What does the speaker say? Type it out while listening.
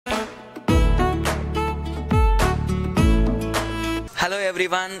Hello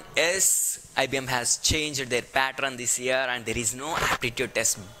everyone. Yes, IBM has changed their pattern this year and there is no aptitude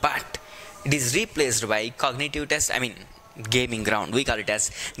test, but it is replaced by cognitive test. Gaming ground. We call it as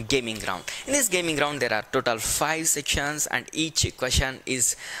gaming ground. In this gaming ground, there are total 5 sections and each question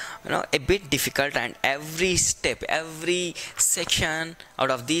is a bit difficult, and every step, every section out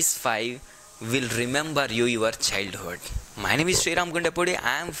of these 5 will remember your childhood. My name is Sriram Gundepudi.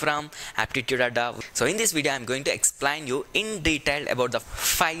 I am from Aptitude Adda. So in this video I am going to explain you in detail about the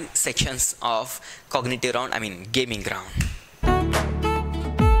 5 sections of cognitive round, gaming ground.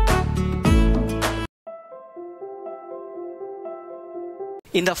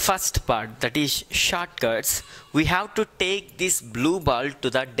 In the first part, that is shortcuts, we have to take this blue ball to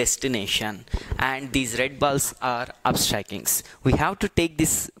the destination and these red balls are abstractings. We have to take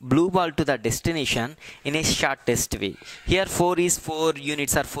this blue ball to the destination in a shortest way. Here 4 is 4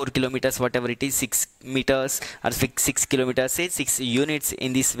 units or 4 kilometers, whatever it is, 6 meters or 6 kilometers, say 6 units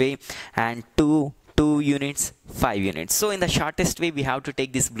in this way, and 2 units, 5 units. So in the shortest way we have to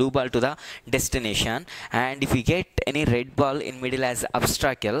take this blue ball to the destination, and if we get any red ball in middle as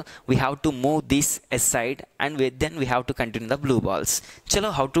obstacle, we have to move this aside and then we have to continue the blue balls.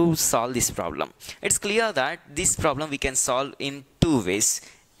 Chalo, how to solve this problem? It's clear that this problem we can solve in 2 ways.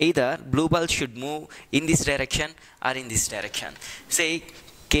 Either blue ball should move in this direction or in this direction. Say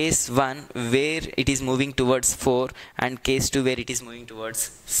case 1 where it is moving towards 4 and case 2 where it is moving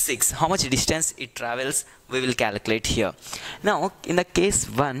towards 6. How much distance it travels we will calculate here. Now in the case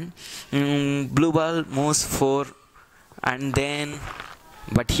 1, blue ball moves 4, and then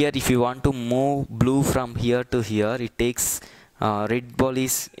but here if you want to move blue from here to here, it takes red ball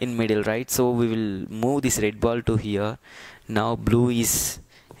is in middle, right? So we will move this red ball to here. Now blue is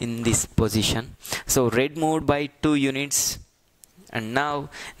in this position, so red moved by 2 units, and now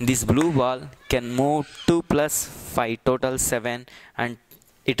this blue ball can move 2 plus 5, total 7, and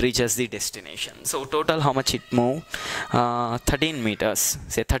it reaches the destination. So total how much it moved? 13 meters,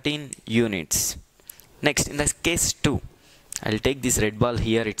 say 13 units. Next, in the case 2, I'll take this red ball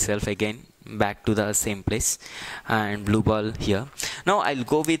here itself again, back to the same place, and blue ball here. Now I'll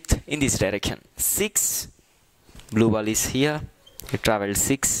go with in this direction. 6, blue ball is here, it traveled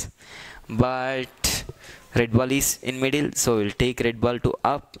 6, but red ball is in middle, so we'll take red ball to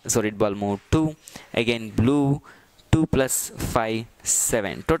up, so red ball move 2, again blue 2 plus 5,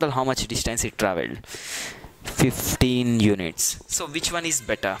 7. Total how much distance it traveled? 15 units. So which one is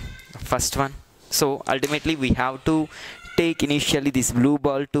better? First one. So ultimately we have to take initially this blue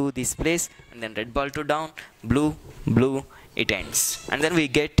ball to this place and then red ball to down, blue, it ends, and then we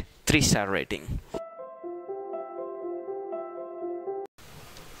get 3-star rating.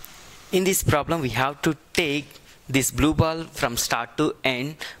 In this problem we have to take this blue ball from start to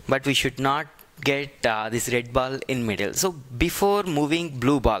end, but we should not get this red ball in middle. So before moving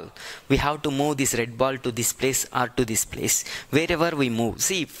blue ball we have to move this red ball to this place or to this place, wherever we move.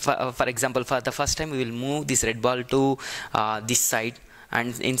 See, for example, for the first time we will move this red ball to this side,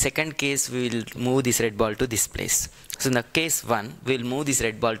 and in second case we will move this red ball to this place. So in the case 1 we will move this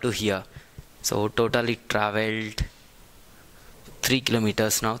red ball to here, so total it traveled 3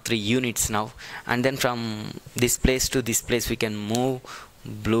 kilometers now, 3 units now, and then from this place to this place we can move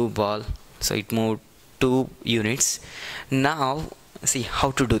blue ball, so it moved 2 units. Now see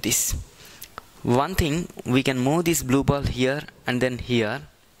how to do this. One thing, we can move this blue ball here and then here.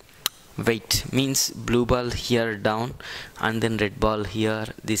 Wait, means blue ball here down and then red ball here,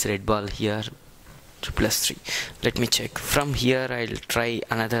 this red ball here, plus 3. Let me check. From here I'll try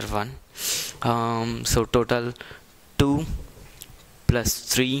another one. So total 2 plus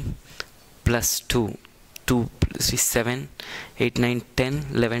 3 plus 2, 2 plus 3, 7, 8, 9, 10,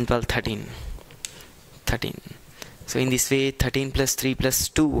 11, 12, 13. So in this way 13 plus 3 plus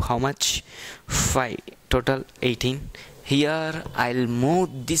 2, how much? 5, total 18. Here I'll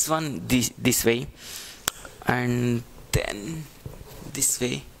move this one this way, and then this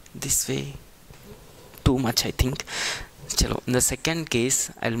way, too much I think. Chalo, in the second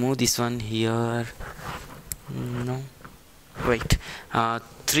case I'll move this one here. No, wait,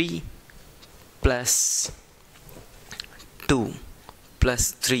 3 plus 2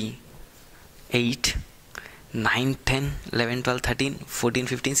 plus 3, 8, 9, 10, 11, 12, 13, 14,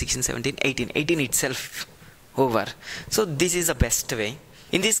 15, 16, 17, 18. 18 itself over. So this is the best way.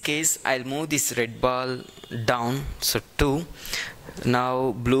 In this case I'll move this red ball down, so 2.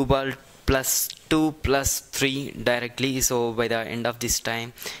 Now blue ball plus 2 plus 3 directly, so by the end of this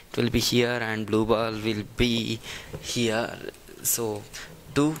time it will be here and blue ball will be here. So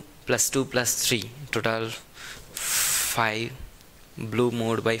 2 plus 2 plus 3, total 5 blue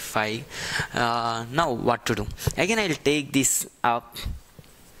moved by 5. Now what to do? Again I'll take this up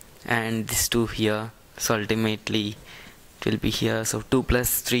and this 2 here, so ultimately it will be here. So 2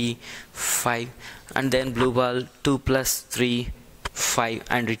 plus 3 5, and then blue ball 2 plus 3 5,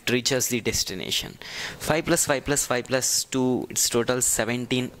 and it reaches the destination. 5 plus 5 plus 5 plus 2, it's total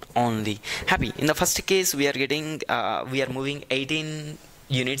 17 only. Happy. In the first case we are getting we are moving 18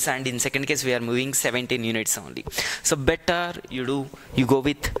 units, and in second case we are moving 17 units only. So better you go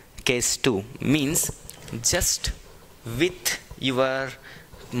with case 2, means just with your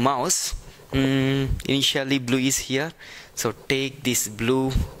mouse. Initially blue is here, so take this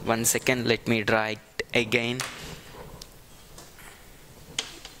blue. 1 second, let me draw it again.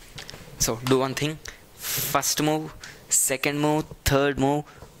 So do one thing: first move, second move, third move,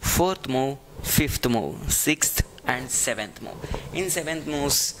 fourth move, fifth move, sixth and seventh move. In seventh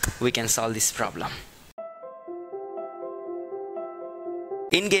moves we can solve this problem.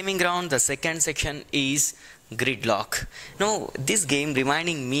 In gaming ground, the second section is gridlock. Now this game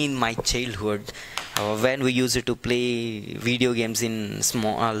reminding me in my childhood, when we used to play video games in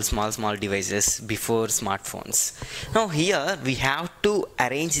small devices before smartphones. Now here we have to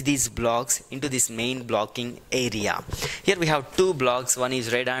arrange these blocks into this main blocking area. Here we have 2 blocks, one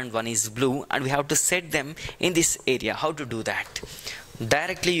is red and one is blue, and we have to set them in this area. How to do that?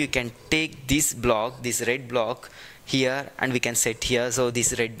 Directly you can take this block, this red block here, and we can set here. So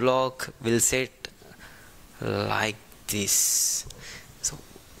this red block will set like this. So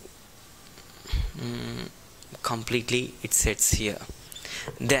completely it sets here.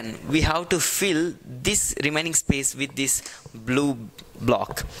 Then we have to fill this remaining space with this blue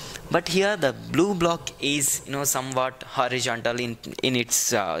block, but here the blue block is somewhat horizontal in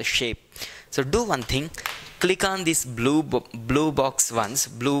its shape. So do one thing: click on this blue block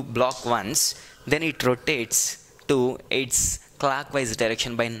once, then it rotates to its clockwise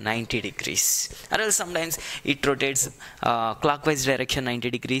direction by 90 degrees, or else sometimes it rotates clockwise direction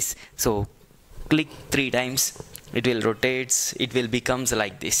 90 degrees. So click 3 times, it will rotate, it will becomes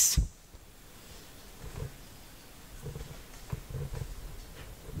like this.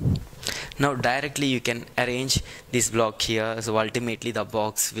 Now directly you can arrange this block here, so ultimately the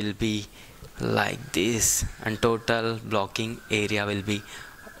box will be like this, and total blocking area will be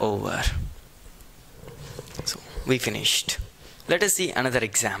over. So we finished. Let us see another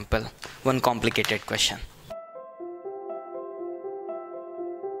example, one complicated question.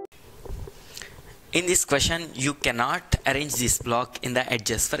 In this question you cannot arrange this block in the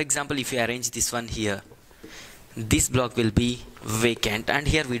edges. For example, if you arrange this one here, this block will be vacant, and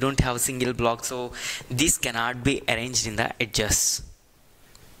here we don't have a single block, so this cannot be arranged in the edges.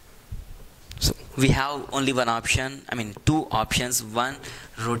 So we have only one option, two options. One,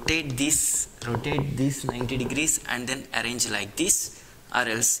 rotate this 90 degrees and then arrange like this, or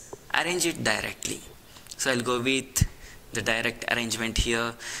else arrange it directly. So I'll go with the direct arrangement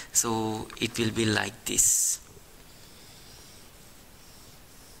here. So it will be like this.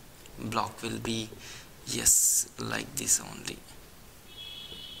 Block will be, yes, like this only.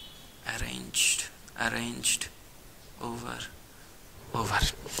 Arranged, over.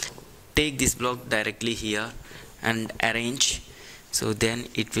 Take this block directly here and arrange. So then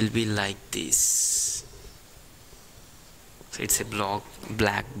it will be like this. So it's a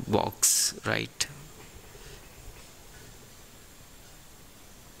black box, right?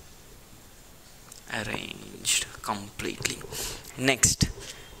 Arranged completely. Next,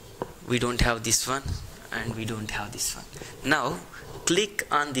 we don't have this one and we don't have this one. Now click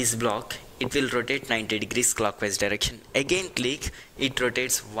on this block, it will rotate 90 degrees clockwise direction. Again click, it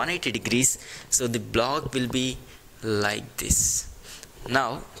rotates 180 degrees. So the block will be like this.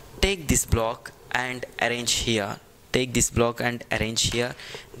 Now take this block and arrange here. Take this block and arrange here.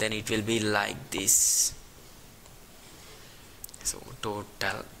 Then it will be like this. So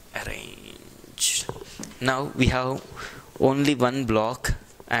total arranged. Now we have only one block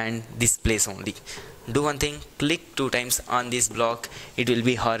and this place only. Do one thing, click 2 times on this block, it will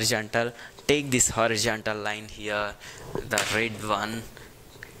be horizontal. Take this horizontal line here, the red one,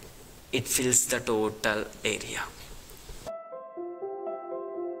 it fills the total area.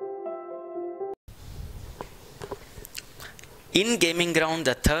 In gaming ground,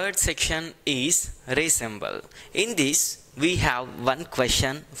 the third section is reassemble. In this we have one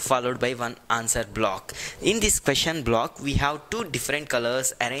question followed by one answer block. In this question block we have 2 different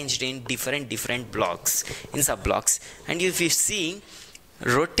colors arranged in different blocks, in sub blocks, and if you see,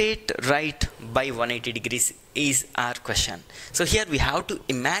 rotate right by 180 degrees is our question. So here we have to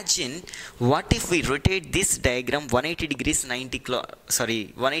imagine, what if we rotate this diagram 180 degrees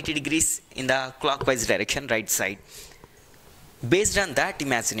 180 degrees in the clockwise direction, right side. Based on that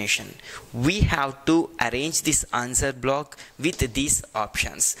imagination, we have to arrange this answer block with these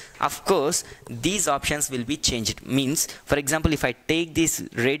options. Of course, these options will be changed. Means, for example, if I take this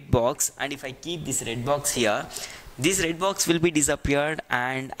red box and if I keep this red box here, this red box will be disappeared,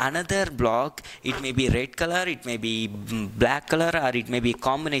 and another block, it may be red color, it may be black color, or it may be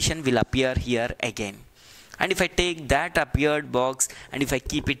combination, will appear here again. And if I take that appeared box and if I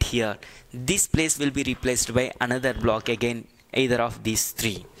keep it here, this place will be replaced by another block again, either of these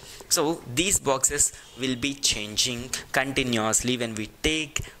three. So these boxes will be changing continuously when we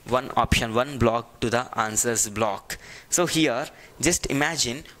take one option, one block to the answers block. So here, just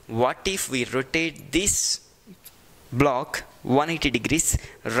imagine, what if we rotate this block 180 degrees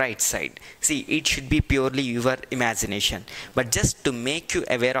right side? See, it should be purely your imagination, but just to make you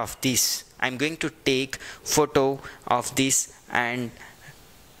aware of this, I'm going to take photo of this and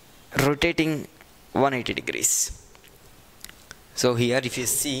rotating 180 degrees. So here, if you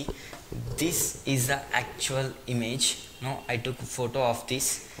see, this is the actual image. No, I took a photo of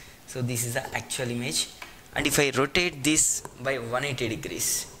this. So this is the actual image, and if I rotate this by 180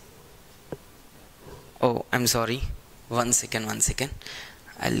 degrees, oh, I'm sorry, one second,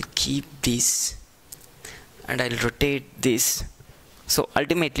 I'll keep this and I'll rotate this. So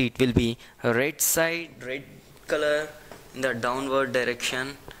ultimately it will be red side, red color in the downward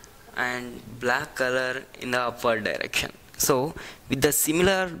direction and black color in the upward direction. So with the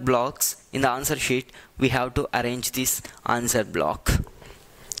similar blocks in the answer sheet, we have to arrange this answer block.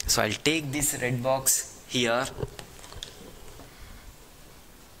 So I'll take this red box here,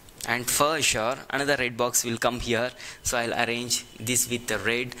 and for sure another red box will come here. So I'll arrange this with the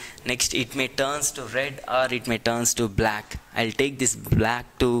red. Next, it may turns to red or it may turns to black. I'll take this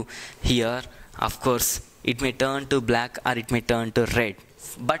black to here. Of course, it may turn to black or it may turn to red.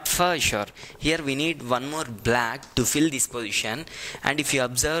 But for sure, here we need one more black to fill this position, and if you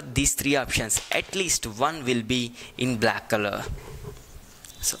observe these three options, at least one will be in black color.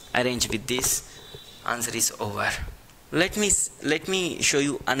 So arrange with this, answer is over. Let me show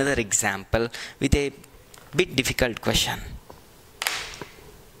you another example with a bit difficult question.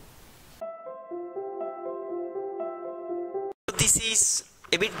 This is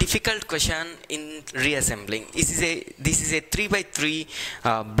a bit difficult question in reassembling. This is a 3 by 3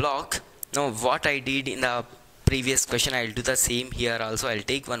 block. Now what I did in the previous question, I'll do the same here also. I'll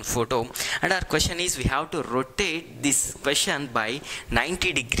take one photo, and our question is, we have to rotate this question by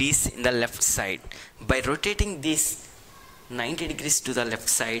 90 degrees in the left side. By rotating this 90 degrees to the left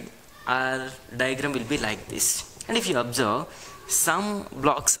side, our diagram will be like this. And if you observe, some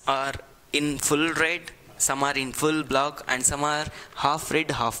blocks are in full red, some are in full black, and some are half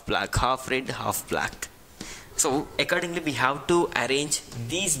red, half black, half red, half black. So accordingly, we have to arrange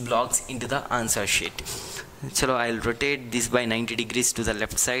these blocks into the answer sheet. So I'll rotate this by 90 degrees to the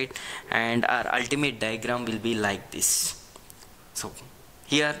left side, and our ultimate diagram will be like this. So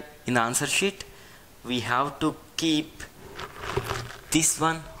here in the answer sheet, we have to keep this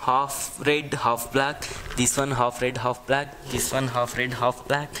one half red, half black, this one half red, half black, this one half red, half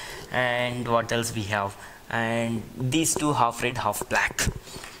black, and what else we have, and these two half red, half black.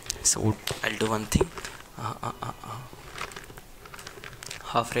 So I'll do one thing,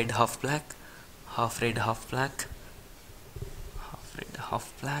 half red, half black, half red, half black, half red,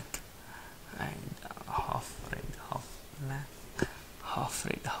 half black, and half red, half black, half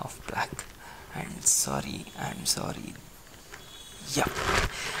red, half black, and I'm sorry, yep,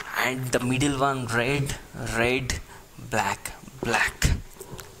 and the middle one red, red, black, black.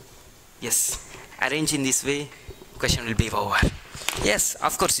 Yes, arrange in this way, question will be over. Yes,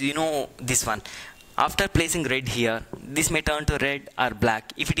 of course, you know this one. After placing red here, this may turn to red or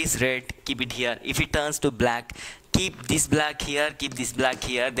black. If it is red, keep it here. If it turns to black, keep this black here, keep this black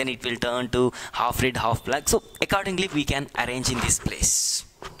here, then it will turn to half red, half black. So accordingly, we can arrange in this place.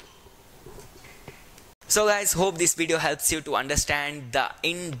 So guys, hope this video helps you to understand the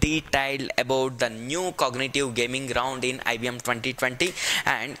in detail about the new cognitive gaming round in IBM 2020.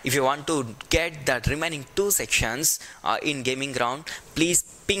 And if you want to get the remaining 2 sections in gaming round, please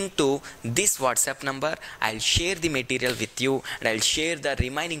ping to this WhatsApp number. I'll share the material with you, and I'll share the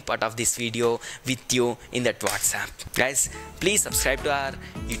remaining part of this video with you in that WhatsApp. Guys, please subscribe to our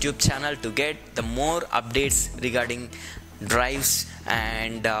YouTube channel to get the more updates regarding drives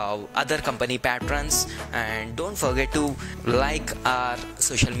and other company patterns, and don't forget to like our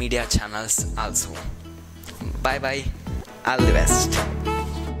social media channels also. Bye bye, all the best.